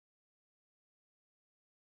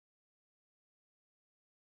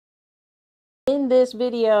this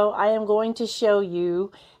video, I am going to show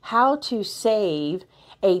you how to save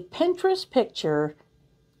a Pinterest picture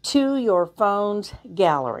to your phone's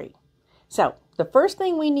gallery. So the first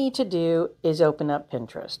thing we need to do is open up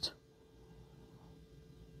Pinterest.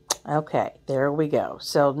 Okay, there we go.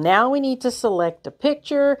 So now we need to select a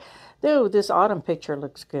picture. Ooh, this autumn picture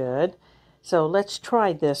looks good. So let's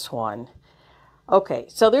try this one. Okay,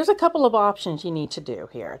 so there's a couple of options you need to do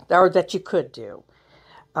here, or that you could do.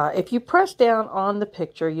 If you press down on the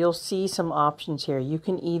picture, you'll see some options here. You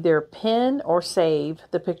can either pin or save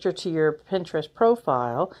the picture to your Pinterest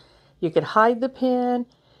profile. You could hide the pin.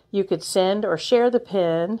 You could send or share the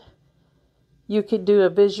pin. You could do a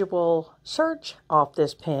visual search off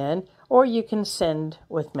this pin, or you can send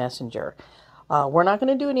with Messenger. We're not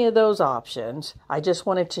going to do any of those options. I just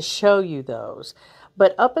wanted to show you those.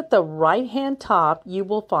 But up at the right-hand top, you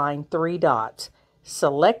will find 3 dots.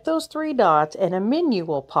 Select those 3 dots and a menu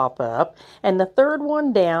will pop up, and the third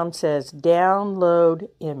one down says Download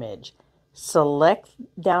Image. Select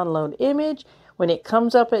Download Image. When it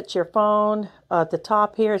comes up at your phone at the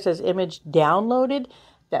top here, it says Image Downloaded.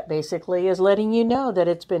 That basically is letting you know that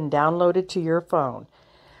it's been downloaded to your phone.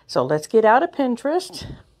 So let's get out of Pinterest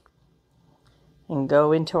and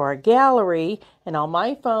go into our gallery. And on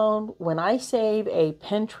my phone, when I save a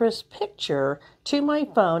Pinterest picture to my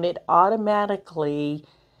phone, it automatically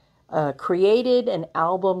created an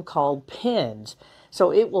album called Pins.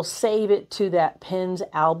 So it will save it to that Pins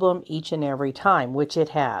album each and every time, which it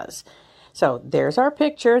has. So there's our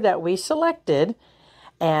picture that we selected.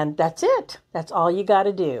 And that's it. That's all you got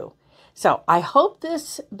to do. So I hope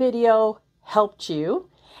this video helped you.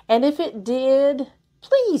 And if it did,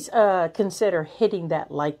 please consider hitting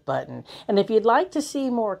that like button. And if you'd like to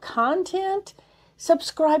see more content,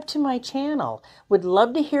 subscribe to my channel. Would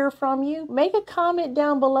love to hear from you. Make a comment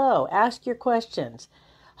down below. Ask your questions.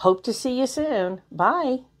 Hope to see you soon.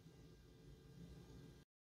 Bye.